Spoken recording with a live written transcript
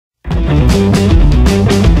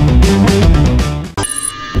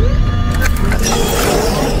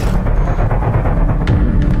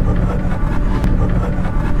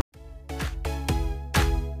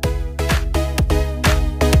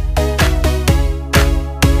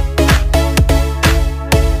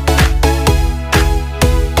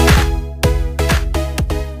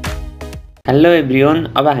Hello everyone.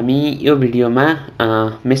 अब हामी यो भिडियोमा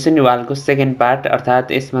मेसनरी वालको सेकेन्ड पार्ट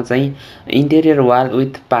अर्थात् यसमा चाहिँ इन्टेरियर वाल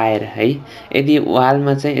विथ पायर है। यदि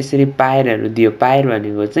वालमा चाहिँ यसरी पायरहरू दियो, पायर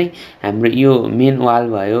भनेको चाहिँ हाम्रो यो मेन वाल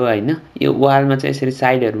भयो हैन। यो वालमा चाहिँ यसरी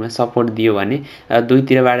साइडहरुमा सपोर्ट दियो भने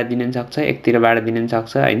दुईतिरबाट दिन सक्छ, एकतिरबाट दिन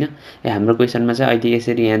सक्छ हैन। हाम्रो क्वेशनमा चाहिँ अहिले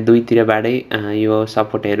यसरी यहाँ दुईतिरबाटै यो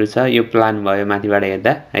सपोर्टहरु छ, यो प्लान भयो माथिबाट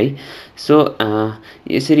हेर्दा है। सो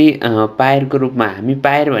यसरी पायरको रूपमा हामी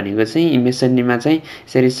पायर भनेको चाहिँ मेसनरीमा चाहिँ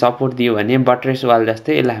यसरी सपोर्ट दियो भने बट्रेस वाल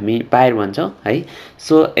जस्तै यसलाई हामी पायर भन्छौं है।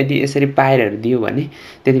 सो यदि यसरी पायरहरु दियो भने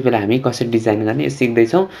त्यतिबेला हामी कसरी डिजाइन गर्ने सिक्दै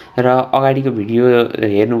छौं र अगाडिको भिडियो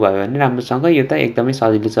हेर्नु भयो भने राम्रोसँग यो त एकदमै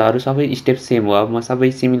सजिलो छ। अरु सबै स्टेप सेम हो। म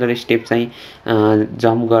सबै सिमिलर स्टेप चाहिँ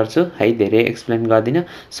जम्प गर्छु है, धेरै एक्सप्लेन गर्दिन।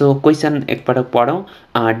 सो क्वेशन एकपटक पढौं।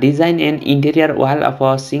 Design an interior wall of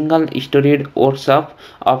a single storeyed workshop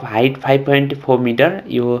of height 5.4 metre.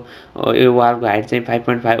 यो वालको हाइट चाहिँ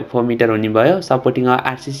 5.4 मिटर हुने भयो। सपोर्टिङ अ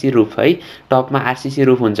आरसीसी रूफ है, टपमा आरसीसी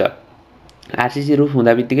रूफ हुन्छ। आरसीसी रूफ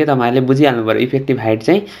हुँदा बित्तिकै तपाईहरुले बुझिहाल्नु पर्यो इफेक्टिभ हाइट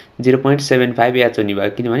चाहिँ 0.75 एच हुने भयो,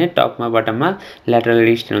 किनभने टपमा बटममा ल्याटरल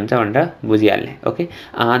डिस्टेन्स हुन्छ भनेर बुझिहाल्ने। Okay,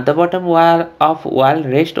 the bottom wall of wall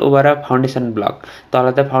rest over a foundation block.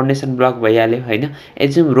 तल त फाउन्डेसन ब्लक भइहाल्यो हैन।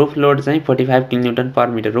 एज्युम रूफ लोड चाहिँ 45 किलोन्युटन पर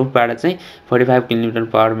मिटर, रूफबाट चाहिँ 45 किलोन्युटन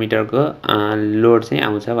पर मिटरको लोड चाहिँ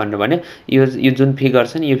आउँछ भनेर भन्यो। यो जुन फिगर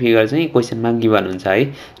छ नि, यो फिगर चाहिँ क्वेशनमा गिभन हुन्छ है,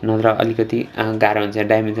 नत्र अलिकति गाह्रो हुन्छ।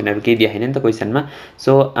 डाइमेन्सनहरु केही दिएको छैन नि त क्वेशनमा।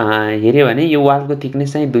 सो हेर्यो भने यो वालको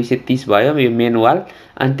थिकनेस चाहिँ 230 भयो, यो मेन वाल।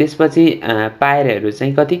 अनि त्यसपछि पायरहरु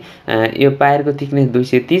चाहिँ कति, यो पायरको थिकनेस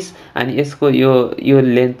 230 अनि यसको यो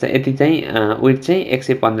लेन्थ चाहिँ यति चाहिँ विड्थ चाहिँ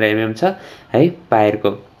 115 एमएम छ है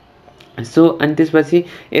पायरको। सो अनि त्यसपछि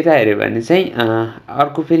यता हेर्यो भने चाहिँ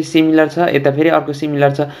अर्को फेरि सिमिलर छ, यता फेरि अर्को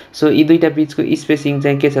सिमिलर छ। सो यी दुईटा बीचको स्पेसिङ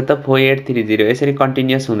चाहिँ के छ त 4830, यसरी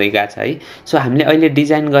कन्टिन्युअस हुँदै गएको छ है। सो हामीले अहिले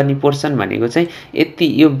डिजाइन गर्ने पोर्सन भनेको चाहिँ यति,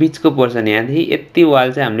 यो बीचको पोर्सन यहाँदेखि यति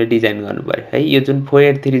वाल चाहिँ हामीले डिजाइन गर्नु पर्यो है। यो जुन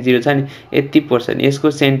 4830 छ नि, यति पोर्सन,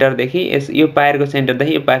 यसको सेन्टरदेखि यो पायरको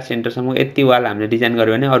सेन्टरदेखि यो पायर सेन्टरसम्म यति वाल हामीले डिजाइन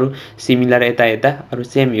गर्यो भने अरु सिमिलर यता अरु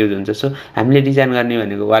सेम युज हुन्छ। सो हामीले डिजाइन गर्ने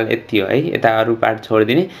भनेको वाल यति हो है, यता अरु पार्ट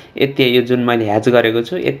छोड्दिने। यति यो जुन मैले ह्याच गरेको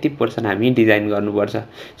छु यति पोर्सन हामी डिजाइन गर्नुपर्छ।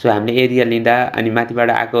 सो हामीले एरिया लिँदा अनि माथिबाट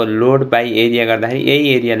आएको लोड बाइ एरिया गर्दाखेरि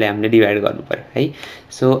यही एरियाले हामीले डिभाइड गर्नु पर्यो है।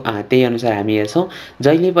 सो त्यही अनुसार हामी हेर्छौं।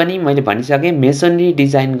 जहिले पनि मैले भनिसके मेसनरी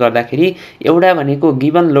डिजाइन गर्दाखेरि एउटा भनेको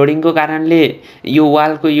गिवन लोडिङको कारणले यो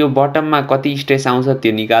वालको यो बटममा कति स्ट्रेस आउँछ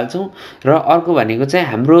त्यो निकाल्छौं, र अर्को भनेको चाहिँ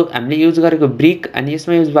हामीले युज गरेको ब्रिक अनि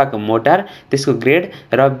यसमा युज भएको मोटार, त्यसको ग्रेड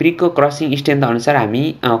र ब्रिकको क्रसिङ स्ट्रेन्थ अनुसार हामी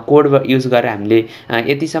कोड युज गरेर हामीले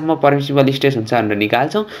यतिसम्म पर्मिसिबल स्ट्रेस हुन्छ भनेर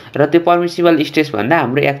निकाल्छौं। र त्यो पर्मिसिबल स्ट्रेस भन्दा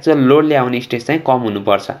हाम्रो एक्चुअल लोड ल्याउने स्ट्रेस चाहिँ कम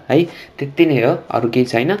हुनुपर्छ है। त्यति नै हो, अरु केही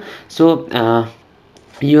छैन। सो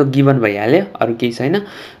यो गिवन भइहाल्यो, अरु केही छैन।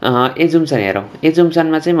 एजुम्सन हेरौं।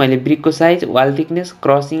 एजुम्सनमा चाहिँ मैले ब्रिकको size, wall thickness,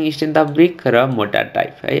 crossing strength of brick र मोटार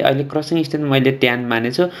टाइप है। अहिले क्रसिङ स्ट्रेन्थ मैले 10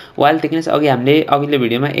 मानेछु। वाल थिकनेस अघि हामीले अघिल्लो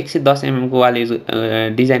भिडियोमा 110 एमएम को वाल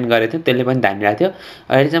डिजाइन गरेको थियौं, त्यसले पनि धानिरहेको थियो।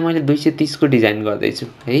 अहिले चाहिँ मैले 230 को डिजाइन गर्दै छु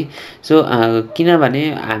है। सो किनभने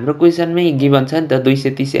हाम्रो क्वेशनमै गिवन छ नि त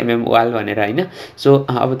 230 एमएम वाल भनेर हैन। सो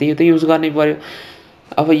अब त्यो त युज गर्नै पर्यो।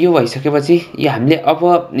 अब यो भइसकेपछि यो हामीले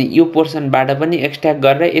अब यो पोर्सनबाट पनि एक्सट्र्याक्ट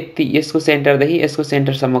गरेर यति यसको सेन्टरदेखि यसको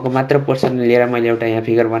सेन्टरसम्मको मात्र पोर्सन लिएर मैले एउटा यहाँ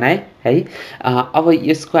फिगर बनाए है। अब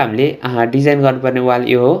यसको हामीले डिजाइन गर्नुपर्ने वाल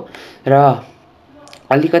यो हो। र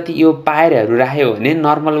अलिकति यो पायरहरु राख्यो भने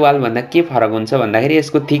नर्मल वाल भन्दा के फरक हुन्छ भन्दाखेरि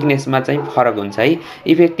यसको थिकनेसमा चाहिँ फरक हुन्छ है।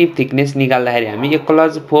 इफेक्टिभ थिकनेस निकाल्दाखेरि हामी यो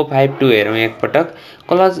क्लज 452 हेरौं एकपटक।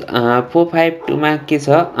 क्लज 452 मा के छ,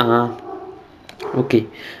 ओके,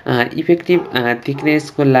 इफेक्टिभ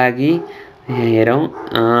थिकनेसको लागि हेरौं।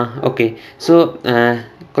 ओके, सो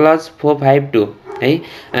क्लज 452 है,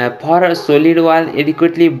 for a solid wall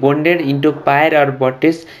adequately bonded into pier or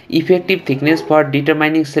buttress, effective thickness for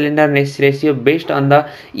determining सिलिन्डरनेस ratio based on the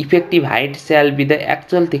effective height shall be the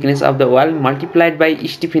actual thickness of the wall multiplied by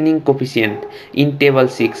स्टिफेनिङ coefficient in table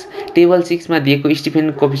 6। Table 6 मा दिएको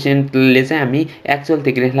स्टिफेनिङ कोफिसिएन्टले चाहिँ हामी actual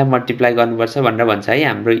थिकनेसलाई multiply गर्नुपर्छ भनेर भन्छ है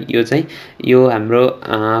हाम्रो यो हाम्रो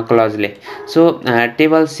क्लजले। सो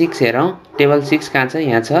टेबल 6 हेरौं। टेबल 6 कहाँ छ,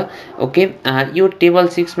 यहाँ छ। ओके, यो टेबल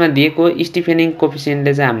 6 मा दिएको स्टिफेनिङ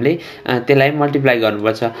कोफिसिएन्टले चाहिँ हामीले त्यसलाई मल्टिप्लाई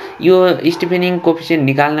गर्नुपर्छ। यो स्टिफेनिङ कोफिसिएन्ट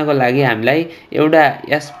निकाल्नको लागि हामीलाई एउटा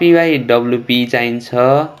SP/WP चाहिन्छ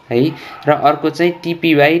है, र अर्को चाहिँ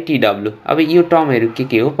TP/TW। अब यो टर्महरु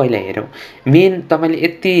के हो पहिला हेरौं। मेन तपाईले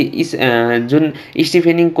यति जुन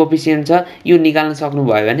स्टिफेनिङ कोफिसिएन्ट छ यो निकाल्न सक्नु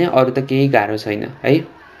भयो भने अरु त केही गाह्रो छैन है।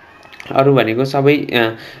 अरु भनेको सबै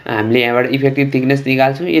हामीले यहाँबाट इफेक्टिभ थिकनेस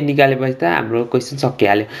निकाल्छौं। यो निकालेपछि त हाम्रो क्वेशन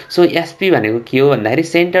सकिहाल्यो। सो एसपी भनेको के हो भन्दाखेरि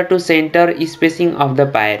centre to centre spacing of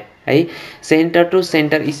the pier है। Centre to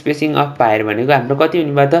centre spacing of pier भनेको हाम्रो कति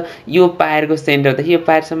हुने भयो त यो पायरको सेन्टरदेखि यो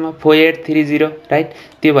पायरसम्म 4830 राइट,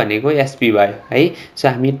 त्यो भनेको एसपी भयो है। सो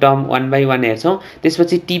हामी टर्म 1 बाई 1 हेर्छौँ।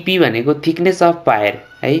 त्यसपछि टिपी भनेको थिकनेस अफ पायर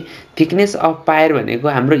है। थिकनेस अफ पायर भनेको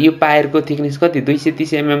हाम्रो यो पायरको थिकनेस कति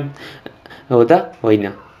 230 mm हो त होइन,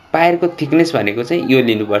 पायरको थिकनेस भनेको चाहिँ यो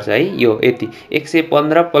लिनुपर्छ है, यो यति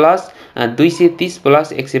 115 प्लस 230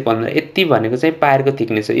 प्लस 115 यति भनेको चाहिँ पायरको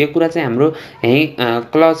थिकनेस हो। यो कुरा चाहिँ हाम्रो यहीँ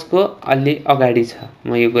क्लजको अलि अगाडि छ,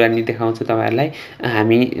 म यो कुरा नि देखाउँछु तपाईँहरूलाई,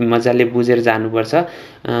 हामी मजाले बुझेर जानुपर्छ।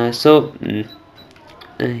 सो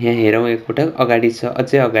यहाँ हेरौँ एकपटक, अगाडि छ,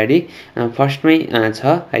 अझै अगाडि फर्स्टमै छ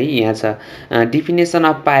है, यहाँ छ डिफिनेसन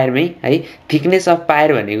अफ पायरमै है। थिकनेस अफ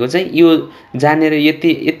पायर भनेको चाहिँ यो जानेर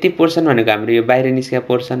यति पोर्सन भनेको हाम्रो यो बाहिर निस्केको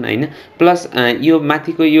पोर्सन होइन, प्लस यो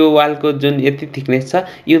माथिको यो वालको जुन यति थिकनेस छ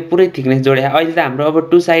यो पुरै थिकनेस जोडे। अहिले त हाम्रो अब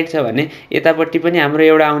 2 साइड छ भने यतापट्टि पनि हाम्रो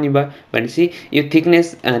एउटा आउने भयो भनेपछि यो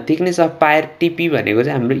थिकनेस अफ पायर टिपी भनेको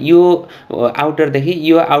चाहिँ हाम्रो यो आउटरदेखि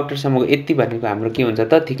यो आउटरसम्मको यति भनेको हाम्रो के हुन्छ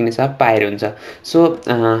त थिकनेस अफ पायर हुन्छ। सो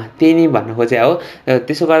त्यही नै भन्नु खोजे हो।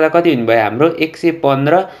 त्यसो गर्दा कति हुने भयो हाम्रो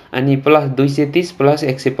 115 अनि प्लस 230 प्लस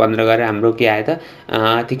 115 गरेर हाम्रो के आयो त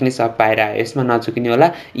थिकनेस अफ पायर आयो। यसमा नचुकिने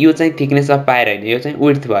होला, यो चाहिँ थिकनेस अफ पायर होइन, यो चाहिँ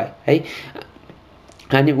विड्थ भयो है।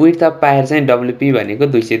 अनि विड्थ अफ पायर चाहिँ डब्लुपी भनेको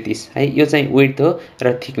 230 है, यो चाहिँ विड्थ हो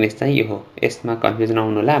र थिकनेस चाहिँ यो हो। यसमा कन्फ्युजन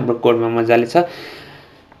आउनु होला, हाम्रो कोडमा मजाले छ।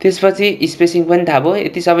 त्यसपछि स्पेसिङ पनि थाहा भयो।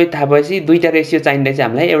 यति सबै थाहा भएपछि दुईटा रेसियो चाहिँदैछ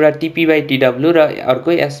हामीलाई, एउटा टिपी बाई टिडब्ल्यू र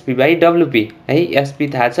अर्को एसपी बाई डब्लुपी है। एसपी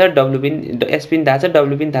थाहा छ, एसपी पनि थाहा छ,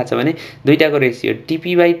 डब्लुपी पनि थाहा छ भने दुईटाको रेसियो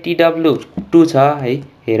टिपी बाई टिडब्ल्यू 2 छ है।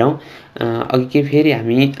 हेरौँ अघिकै फेरि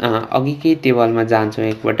हामी अघिकै टेबलमा जान्छौँ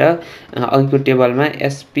एकपटक। अघिको टेबलमा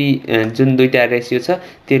एसपी जुन दुईटा रेसियो छ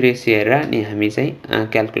त्यो रेसियो हेरेर अनि हामी चाहिँ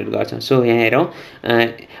क्यालकुलेट गर्छौँ। सो यहाँ हेरौँ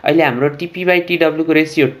अहिले हाम्रो टिपी बाई टिडब्ल्यूको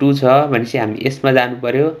रेसियो 2 छ भनेपछि हामी यसमा जानु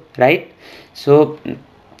पर्यो राइट। सो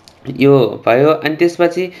यो भयो। अनि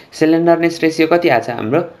त्यसपछि सिलिन्डरनेस रेसियो कति आछ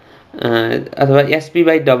हाम्रो अथवा एसपी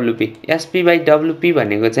बाई डब्लुपी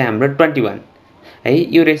भनेको चाहिँ हाम्रो 21 है।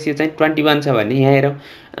 यो रेसियो चाहिँ 21 छ भने यहाँ हेरौँ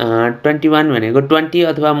 21 भनेको 20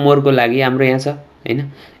 अथवा मोरको लागि हाम्रो यहाँ छ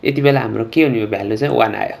हैन। यति बेला हाम्रो के हुने भ्यालु चाहिँ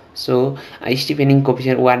 1 आयो। सो स्टिफेनिङ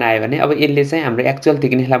कोएफिसिएन्ट 1 आयो भने अब यसले चाहिँ हाम्रो एक्चुअल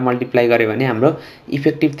थिकनेसलाई मल्टिप्लाई गर्यो भने हाम्रो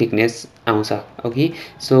इफेक्टिभ थिकनेस आउँछ ओके।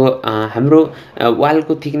 सो हाम्रो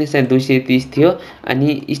वालको थिकनेस चाहिँ 230 थियो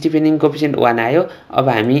अनि स्टिफेनिङ कोएफिसिएन्ट 1 आयो। अब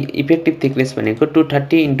हामी इफेक्टिभ थिकनेस भनेको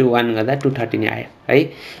 230 × 1 गर्दा 230 नै आयो है।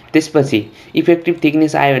 त्यसपछि इफेक्टिभ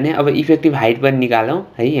थिकनेस आयो भने अब इफेक्टिभ हाइट पनि निकालौँ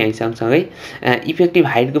है। यही सँगसँगै इफेक्टिभ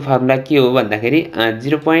हाइटको फर्मुला के हो भन्दाखेरि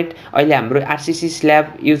 0. अहिले हाम्रो आरसीसी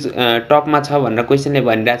स्ल्याब युज टपमा छ भनेर क्वेसनले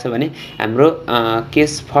भनिरहेछ भने हाम्रो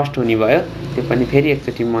केस फर्स्ट हुने भयो। त्यो पनि फेरि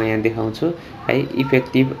एकचोटि म यहाँ देखाउँछु है।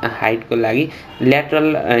 इफेक्टिभ हाइटको लागि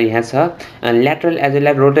ल्याटरल यहाँ छ lateral as well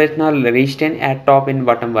as rotational resistance at top and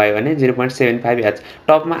bottom भयो भने 0.75 H।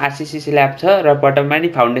 टपमा आरसीसी स्ल्याब छ र बटममा नि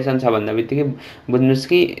फाउन्डेसन छ भन्दा बित्तिकै बुझ्नुहोस्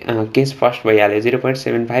कि केस फर्स्ट भइहाल्यो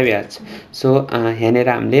 0.75 H। सो यहाँनिर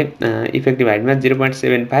हामीले इफेक्टिभ हाइटमा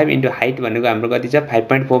 0.75 × हाइट भनेको हाम्रो कति छ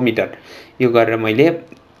 5.4 मिटर। यो गरेर मैले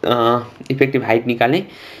इफेक्टिभ हाइट निकालेँ।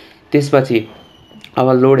 त्यसपछि अब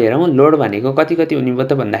लोड हेरौँ। लोड भनेको कति हुने भयो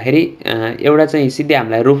त भन्दाखेरि एउटा चाहिँ सिधै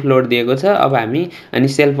हामीलाई रुफ लोड दिएको छ। अब हामी अनि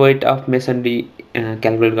self weight of masonry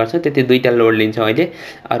calculate गर्छौँ। त्यति दुईटा लोड लिन्छौँ अहिले।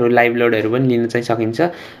 अरू लाइभ लोडहरू पनि लिन चाहिँ सकिन्छ।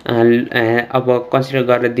 अब कन्सिडर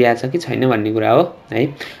गरेर दिएको छ कि छैन भन्ने कुरा हो है।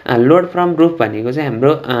 लोड फ्रम रुफ भनेको चाहिँ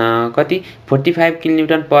हाम्रो कति 45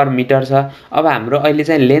 किलोन्युटन पर मिटर छ। अब हाम्रो अहिले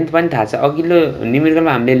चाहिँ लेन्थ पनि थाहा छ। अघिल्लो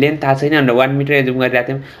न्युमेरिकलमा हामीले लेन्थ थाहा छैन भनेर 1 मिटर एजुम गरिरहेको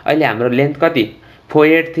थियौँ। अहिले हाम्रो लेन्थ कति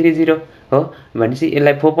 4830 हो भनेपछि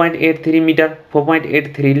यसलाई 4.83 मिटर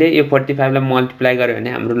 4.83 ले यो 45 लाई मल्टिप्लाई गर्यो भने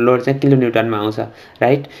हाम्रो लोड चाहिँ किलोन्युटनमा आउँछ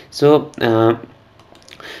राइट। सो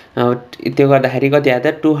त्यो गर्दाखेरि कति आयो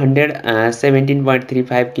त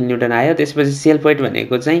 217.35 किलोन्युटन आयो। त्यसपछि सेल्फ वेट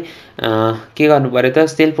भनेको चाहिँ के गर्नु पर्यो त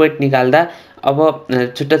सेल्फ वेट निकाल्दा अब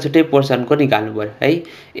छुट्टा छुट्टै पोर्सनको निकाल्नु पर्यो है।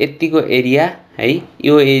 यतिको एरिया है,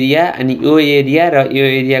 यो एरिया अनि यो एरिया र यो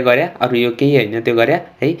एरिया गर्या, अरु यो केही हैन त्यो गर्या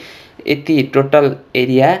है। यति टोटल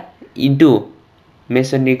एरिया इन्टु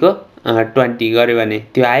मेसनरीको 20 गर्यो भने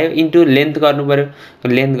त्यो आयो इन्टु लेन्थ गर्नु पर्यो।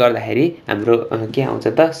 लेन्थ गर्दाखेरि हाम्रो के आउँछ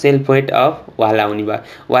त सेल्फ वेट अफ वाल आउने भयो।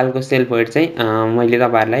 वालको सेल्फ वेट चाहिँ मैले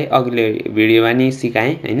तपाईहरुलाई अघिल्लो भिडियोमा नि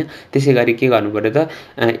सिकाएँ हैन। त्यसैगरी के गर्नु पर्यो त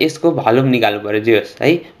यसको भोल्युम निकाल्नु पर्यो जे होस्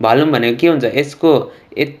है। भोल्युम भनेको के हुन्छ यसको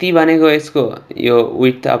यति भनेको यसको यो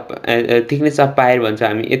width of thickness of pier भन्छ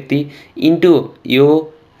हामी यति इन्टु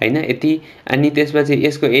यो हैन यति अनि त्यसपछि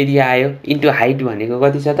यसको एरिया आयो इन्टु हाइट भनेको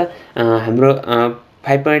कति छ त हाम्रो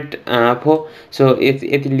 5.4। सो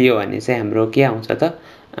यति लियो भने चाहिँ हाम्रो के आउँछ त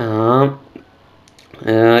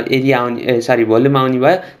एरिया आउने सरी भोल्युम आउने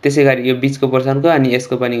भयो। त्यसै गरी यो बिचको पोर्सनको अनि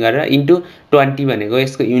यसको पनि गरेर इन्टु 20 भनेको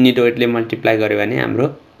यसको युनिट वेटले मल्टिप्लाई गर्यो भने हाम्रो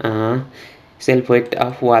सेल्फ वेट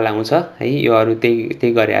अफ वाल आउँछ है। यो अरु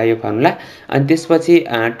त्यही गरे आयो फर्मुला। अनि त्यसपछि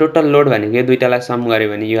टोटल लोड भनेको यो दुईटालाई सम गर्यो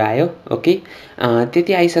भने यो आयो। ओके,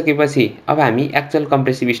 त्यति आइसकेपछि अब हामी एक्चुअल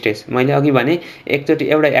कम्प्रेसिभ स्ट्रेस, मैले अघि भने एकचोटि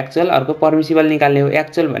एउटा एक्चुअल अर्को परमिसिबल निकाल्ने हो।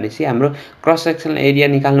 एक्चुअल भनेपछि हाम्रो क्रस सेक्सनल एरिया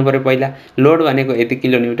निकाल्नु पर्यो पहिला। लोड भनेको यति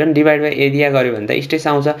kilo newton divide by area गर्यो भने त स्ट्रेस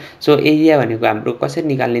आउँछ। सो एरिया भनेको हाम्रो कसरी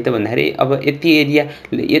निकाल्ने त भन्दाखेरि अब यति एरिया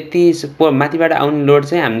यति माथिबाट आउने लोड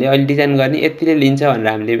चाहिँ हामीले अहिले डिजाइन गर्ने यतिले लिन्छ भनेर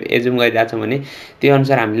हामीले एजुम गरिरहेछौँ भने त्यो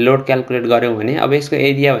अनुसार हामीले लोड क्याल्कुलेट गर्यौँ भने अब यसको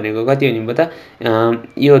एरिया भनेको कति हुने भयो त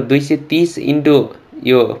यो 230 इन्टु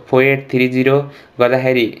यो 4830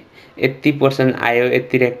 गर्दाखेरि यति पोर्सन आयो,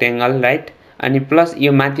 यति रेक्टेंगल राइट। अनि प्लस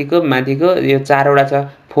यो माथिको यो 4 वटा छ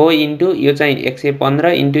 4 इन्टु यो चाहिँ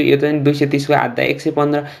 115 इन्टु यो चाहिँ 230 को आधा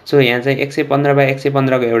 115। सो यहाँ चाहिँ 115 बाइ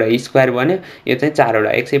 115 को एउटा स्क्वायर बन्यो। यो चाहिँ 4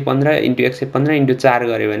 वटा 115 इन्टु 115 इन्टु 4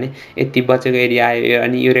 गर्यो भने यति बचेको एरिया आयो।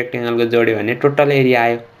 अनि यो रेक्टेंगलको जोड्यो भने टोटल एरिया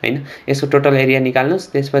आयो हैन। यसको टोटल एरिया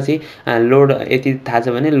निकाल्नुस्। त्यसपछि लोड यति थाहा छ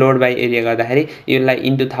भने लोड बाइ एरिया गर्दाखेरि यसलाई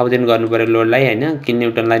इन्टु 1000 गर्नु पर्यो लोडलाई हैन। किलो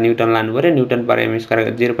न्युटनलाई न्युटन लानु पर्यो, न्युटन पर एम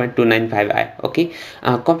स्क्वायर 0.295 आयो। ओके,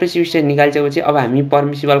 कम्प्रेसिभ स्ट्रेस निकालिसकेपछि अब हामी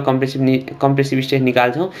परमिसिबल कम्प्रेसिभ स्ट्रेस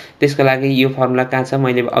निकाल्छौं। त्यसको लागि यो फर्मुला कहाँ छ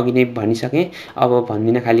मैले अघि नै भनिसके, अब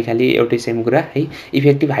भन्दिन खाली एउटै सेम कुरा है।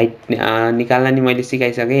 इफेक्टिभ हाइट निकाल्न नि मैले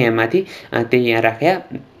सिकाइसके यहाँ माथि, त्यही यहाँ राख्या।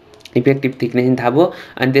 इफेक्टिभ थिकनेस थाहा भयो।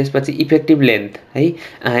 अनि त्यसपछि इफेक्टिभ लेन्थ है।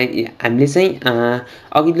 हामीले चाहिँ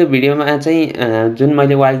अघिल्लो भिडियोमा चाहिँ जुन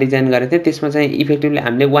मैले वाल डिजाइन गरेको थिएँ त्यसमा चाहिँ इफेक्टिभली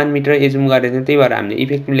हामीले 1 मिटर एजुम गरेको थियौँ। त्यही भएर हामीले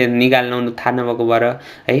इफेक्टिभ लेन्थ निकाल्नु थाहा नभएको भएर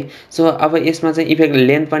है। सो अब यसमा चाहिँ इफेक्ट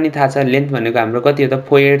लेन्थ पनि थाहा छ। लेन्थ भनेको हाम्रो कति हो त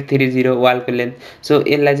 4830 वालको लेन्थ। सो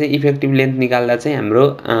यसलाई चाहिँ इफेक्टिभ लेन्थ निकाल्दा चाहिँ हाम्रो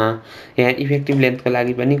यहाँ इफेक्टिभ लेन्थको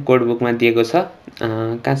लागि पनि कोड बुकमा दिएको छ।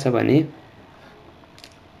 कहाँ छ भने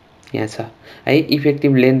यहाँ छ है,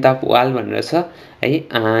 इफेक्टिभ लेन्थ अफ वाल भनेर छ है।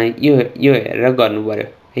 यो हेरेर गर्नु पर्यो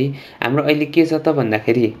है। हाम्रो अहिले के छ त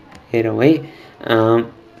भन्दाखेरि हेरौँ है,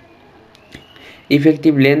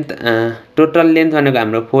 इफेक्टिभ लेन्थ टोटल लेन्थ भनेको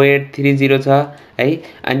हाम्रो 4830 छ है।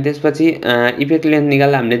 अनि त्यसपछि इफेक्टिभ लेन्थ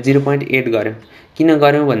निकाल्दा हामीले 0.8 गर्यौँ। किन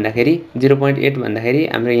गर्यौँ भन्दाखेरि 0.8 भन्दाखेरि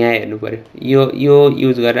हाम्रो यहाँ हेर्नु पर्यो, यो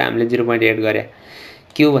युज गरेर हामीले 0.8 गरे।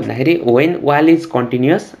 के हो भन्दाखेरि when wall is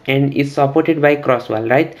continuous and is supported by cross wall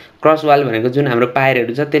right. Cross wall भनेको जुन हाम्रो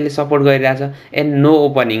पायरहरू छ त्यसले सपोर्ट गरिरहेछ। And no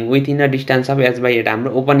opening within a distance of H by 8।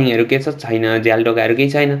 हाम्रो ओपनिङहरू के छ छैन, झ्याल ढोकाहरू केही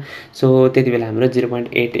छैन। सो त्यति बेला हाम्रो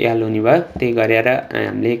 0.8 एल हुने भयो। त्यही गरेर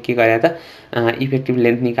हामीले के गरे त इफेक्टिभ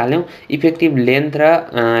लेन्थ निकाल्यौँ। इफेक्टिभ लेन्थ र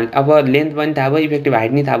अब लेन्थ पनि थाहा भयो, इफेक्टिभ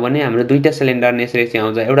हाइट नि थाहा भयो भने हाम्रो दुईटा सिलिन्डरनेस रेसियो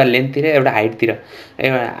आउँछ, एउटा लेन्थतिर एउटा हाइटतिर।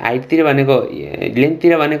 एउटा हाइटतिर भनेको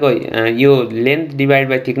लेन्थतिर भनेको यो लेन्थ डिभाइड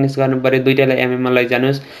बाइ थिकनेस गर्नु पर्यो, दुईटालाई एमएममा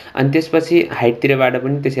लैजानुस्। अनि त्यसपछि हाइटतिरबाट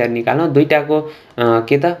पनि त्यसरी निकाल्नु। दुईटाको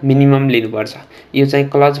के त मिनिमम लिनुपर्छ। यो चाहिँ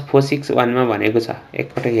क्लज 461 मा भनेको छ।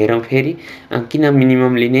 एकपटक हेरौँ फेरि किन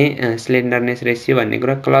मिनिमम लिने सिलिन्डरनेस रेसियो भन्ने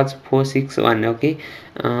कुरा क्लज 461 हो कि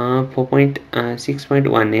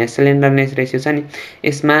 4.6.1 यहाँ सिलिन्डरनेस रेसियो छ नि।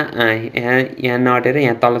 यसमा यहाँ नअटेर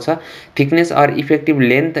यहाँ तल छ thickness or effective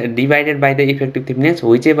length divided by the effective thickness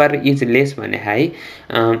which ever is lace भने है।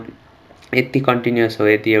 यति कन्टिन्युअस हो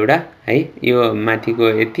यति एउटा है, यो माथिको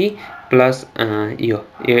यति प्लस यो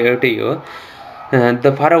एउटै हो।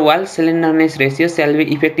 The for a wall सिलिन्डरनेस ratio sale be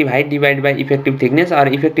effective height divide by effective thickness or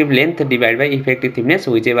effective length divide by effective thickness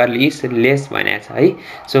which ever is lace भनेको छ है।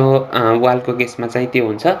 सो वालको केसमा चाहिँ त्यो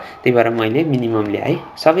हुन्छ, त्यही भएर मैले मिनिमम ल्याएँ।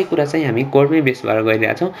 सबै कुरा चाहिँ हामी कोडमै बेस भएर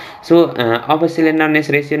गइरहेको छौँ। सो अब सिलिन्डरनेस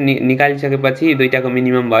रेसियो निकालिसकेपछि दुईटाको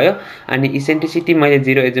मिनिमम भयो। अनि इसेन्ट्रिसिटी मैले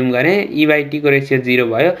 0 एजुम गरेँ, ई/टी को रेसियो 0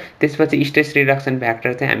 भयो। त्यसपछि स्ट्रेस रिडक्सन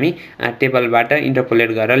फ्याक्टर चाहिँ हामी टेबलबाट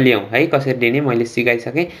इन्टरपोलेट गरेर ल्याउँ है। कसरी लिने मैले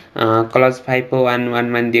सिकाइसकेँ। क्लज 5.1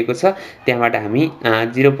 मा दिएको छ, त्यहाँबाट हामी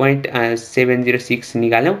 0.706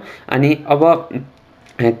 निकाल्यौँ। अनि अब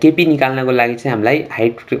केपी निकाल्नको लागि चाहिँ हामीलाई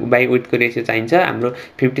हाइट बाइ विड्थको रेसियो चाहिन्छ। हाम्रो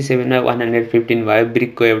 57/115 भयो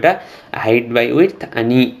ब्रिकको एउटा हाइट बाइ विड्थ।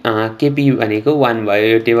 अनि केपी भनेको 1 भयो,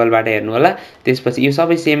 यो टेबलबाट हेर्नु होला। त्यसपछि यो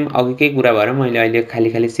सबै सेम अघिकै कुरा भएर मैले अहिले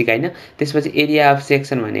खाली सिकाइनँ। त्यसपछि एरिया अफ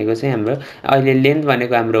सेक्सन भनेको चाहिँ हाम्रो अहिले लेन्थ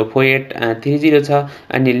भनेको हाम्रो 4830 छ।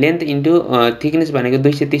 अनि लेन्थ इन्टु थिकनेस भनेको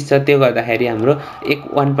 230 छ। त्यो गर्दाखेरि हाम्रो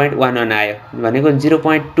 1.11 आयो भनेको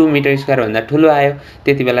 0.2 मिटर स्क्वायर भन्दा ठुलो आयो।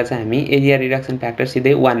 त्यति बेला चाहिँ हामी एरिया रिडक्सन फ्याक्टर सिधै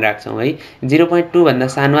 1 राख्छौँ है। 0.2 भन्दा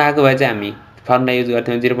सानो आएको भए चाहिँ हामी फर्मुला युज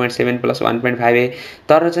गर्थ्यौँ 0.7 + 1.5।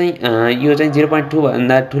 तर चाहिँ यो चाहिँ 0.2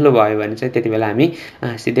 भन्दा ठुलो भयो भने चाहिँ त्यति बेला हामी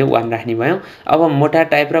सिधै 1 राख्ने भयौँ। अब मोटा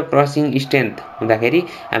टाइप र क्रसिङ स्ट्रेन्थ हुँदाखेरि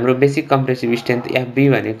हाम्रो बेसिक कम्प्रेसिभ स्ट्रेन्थ एफबी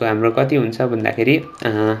भनेको हाम्रो कति हुन्छ भन्दाखेरि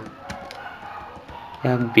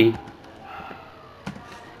एफबी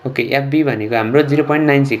ओके एफबी भनेको हाम्रो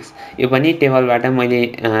 0.96 यो पनि टेबलबाट मैले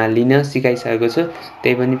लिन सिकाइसकेको छु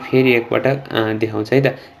त्यही पनि फेरि एकपटक देखाउँछु है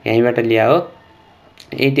त यहीँबाट ल्या हो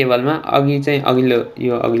यही टेबलमा अघि चाहिँ अघिल्लो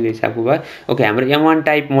हिसाबको भयो ओके हाम्रो M1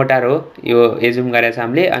 टाइप मोटार हो यो एजुम गरेको छ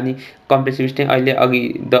हामीले अनि कम्प्रेसिभ स्ट्रेन्थ अहिले अघि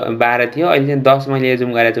 12 थियो अहिले चाहिँ 10 मैले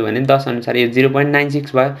एजुम गरेको छु भने 10 अनुसार यो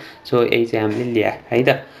 0.96 भयो सो यही चाहिँ हामीले ल्या है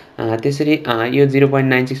त त्यसरी यो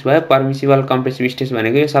 0.96 भयो पर्मिसिबल कम्प्रेसिभ स्ट्रेस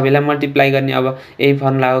भनेको यो सबैलाई मल्टिप्लाई गर्ने अब यही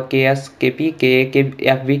फर्मुला हो केएस केपी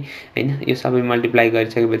केएफबी हैन यो सबै मल्टिप्लाई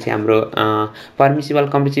गरिसकेपछि हाम्रो पर्मिसिबल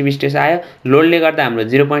कम्प्रेसिभ स्ट्रेस आयो लोडले गर्दा हाम्रो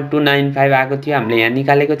 0.295 आएको थियो हामीले यहाँ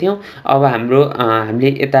निकालेको थियौं अब हाम्रो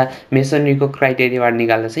हामीले यता मेसनरीको क्राइटेरियाबाट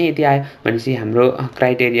निकाल्दा चाहिँ यति आयो भनेपछि हाम्रो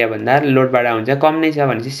क्राइटेरिया भन्दा लोडबाट हुन्छ कम नै छ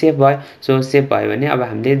भनेपछि सेफ भयो सो सेफ भयो भने अब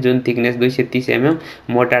हामीले जुन thickness 230 mm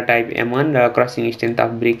motor type M1 र crossing strength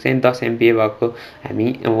of brick 10 MPa भएको हामी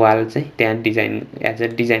वाल चाहिँ त्यहाँ डिजाइन एज अ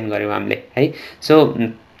डिजाइन गर्यौं हामीले है सो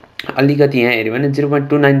अलिकति यहाँ हेर्यो भने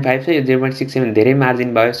 0.295 छ यो 0.67 धेरै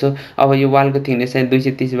मार्जिन भयो सो अब यो वालको थिकनेस चाहिँ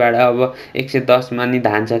 230 बाट अब 110 मा नि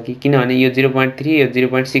धान्छ कि किनभने यो 0.3 यो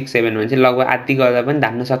 0.67 भने चाहिँ लगभग आधी गर्दा पनि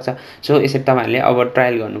धान्न सक्छ सो यसरी तपाईहरुले अब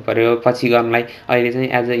ट्रायल गर्नु पर्यो पछि गर्नलाई अहिले चाहिँ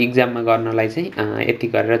एज अ एक्जाममा गर्नलाई चाहिँ यति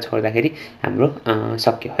गरेर छोड्दाखेरि हाम्रो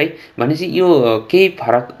सक्यो है भनेपछि यो केही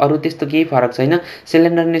फरक अरु त्यस्तो केही फरक छैन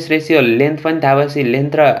सिलिन्डरनेस रेशियो लेन्थ पनि थाहा भएपछि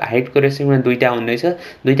लेन्थ र हाइटको रेशियोमा दुईटा हुँदैछ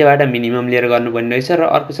दुईटाबाट मिनिमम लिएर गर्नुपर्ने रहेछ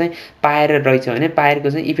र अर्को चाहिँ पायर रहेछ भने पायरको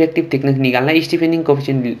चाहिँ इफेक्टिभ थिकनेस निकाल्न स्टिफेनिङ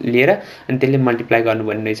कोएफिसिएन्ट लिएर अनि त्यसले मल्टिप्लाई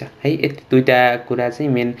गर्नुपर्ने रहेछ है यति दुईटा कुरा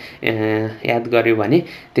चाहिँ मेन याद गर्यो भने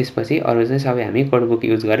त्यसपछि अरु चाहिँ सबै हामी कोड बुक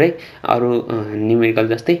युज गरे अरु न्यूमेरिकल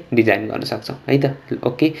जस्तै डिजाइन गर्न सक्छौं है त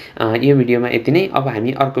ओके यो भिडियोमा यति नै अब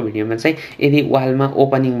हामी अर्को भिडियोमा चाहिँ यदि वालमा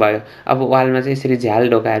ओपनिङ भयो अब वालमा चाहिँ यसरी झ्याल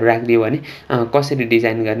ढोकाहरु राख्दियो भने कसरी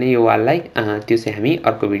डिजाइन गर्ने यो वाललाई त्यो चाहिँ हामी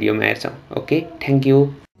अर्को भिडियोमा हेर्छौं ओके थ्यांक यू